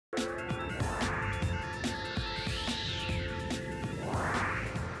Hey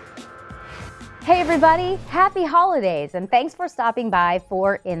everybody, happy holidays and thanks for stopping by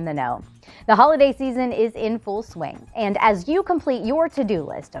for In the Know. The holiday season is in full swing, and as you complete your to-do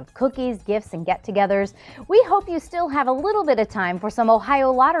list of cookies, gifts, and get-togethers, we hope you still have a little bit of time for some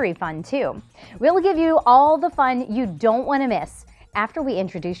Ohio Lottery fun too. We'll give you all the fun you don't want to miss after we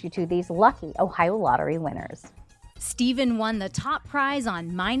introduce you to these lucky Ohio Lottery winners. Steven won the top prize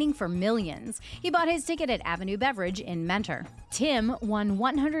on Mining for Millions. He bought his ticket at Avenue Beverage in Mentor. Tim won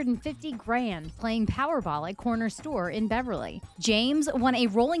 $150,000 playing Powerball at Corner Store in Beverly. James won a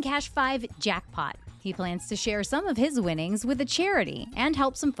Rolling Cash 5 jackpot. He plans to share some of his winnings with a charity and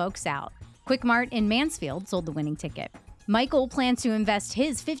help some folks out. Quick Mart in Mansfield sold the winning ticket. Michael plans to invest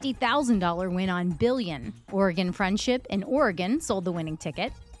his $50,000 win on Billion. Oregon Friendship in Oregon sold the winning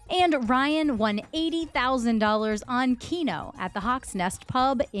ticket. And Ryan won $80,000 on Keno at the Hawk's Nest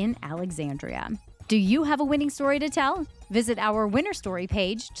Pub in Alexandria. Do you have a winning story to tell? Visit our Winner Story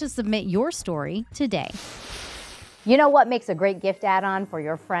page to submit your story today. You know what makes a great gift add-on for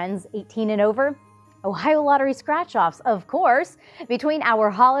your friends 18 and over? Ohio Lottery scratch-offs, of course. Between our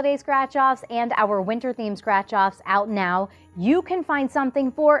holiday scratch-offs and our winter-themed scratch-offs out now, you can find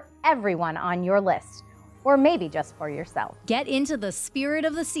something for everyone on your list. Or maybe just for yourself. Get into the spirit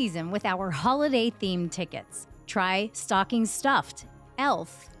of the season with our holiday-themed tickets. Try Stocking Stuffed,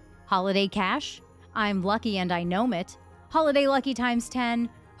 Elf, Holiday Cash, I'm Lucky and I Know It, Holiday Lucky Times 10,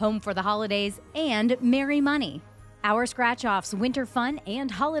 Home for the Holidays, and Merry Money. Our scratch-offs, winter fun, and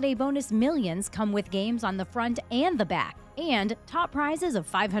holiday bonus millions come with games on the front and the back, and top prizes of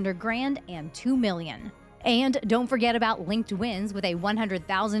 $500,000 and $2 million. And don't forget about linked wins with a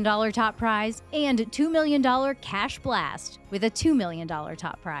 $100,000 top prize and $2 million cash blast with a $2 million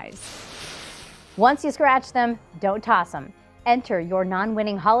top prize. Once you scratch them, don't toss them. Enter your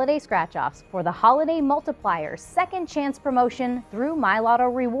non-winning holiday scratch-offs for the Holiday Multiplier Second Chance promotion through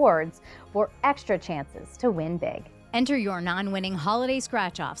MyLotto Rewards for extra chances to win big. Enter your non-winning holiday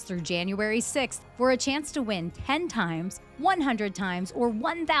scratch-offs through January 6th for a chance to win 10 times, 100 times, or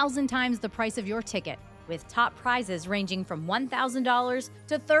 1,000 times the price of your ticket, with top prizes ranging from $1,000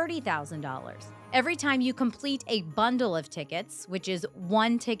 to $30,000. Every time you complete a bundle of tickets, which is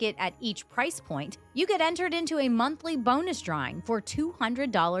one ticket at each price point, you get entered into a monthly bonus drawing for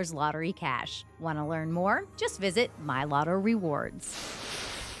 $200 lottery cash. Want to learn more? Just visit MyLotto Rewards.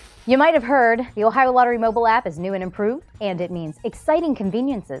 You might have heard the Ohio Lottery mobile app is new and improved, and it means exciting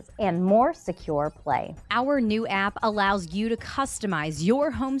conveniences and more secure play. Our new app allows you to customize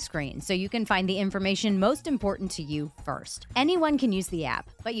your home screen so you can find the information most important to you first. Anyone can use the app,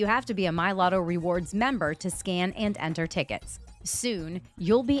 but you have to be a MyLotto Rewards member to scan and enter tickets. Soon,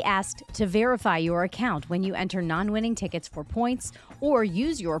 you'll be asked to verify your account when you enter non-winning tickets for points or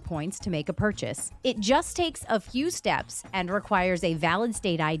use your points to make a purchase. It just takes a few steps and requires a valid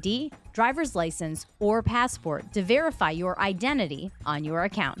state ID, driver's license, or passport to verify your identity on your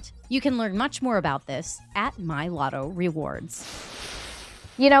account. You can learn much more about this at MyLotto Rewards.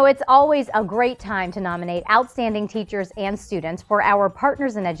 You know, it's always a great time to nominate outstanding teachers and students for our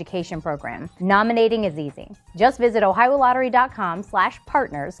Partners in Education program. Nominating is easy. Just visit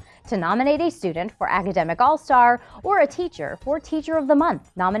ohiolottery.com/partners to nominate a student for Academic All-Star or a teacher for Teacher of the Month.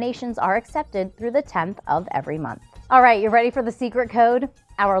 Nominations are accepted through the 10th of every month. All right, you ready for the secret code?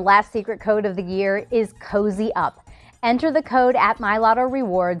 Our last secret code of the year is Cozy Up. Enter the code at MyLotto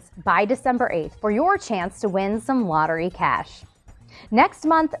Rewards by December 8th for your chance to win some lottery cash. Next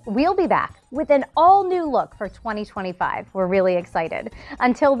month, we'll be back with an all-new look for 2025. We're really excited.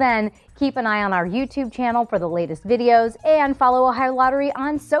 Until then, keep an eye on our YouTube channel for the latest videos and follow Ohio Lottery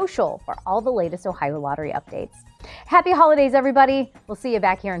on social for all the latest Ohio Lottery updates. Happy holidays, everybody. We'll see you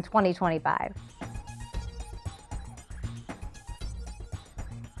back here in 2025.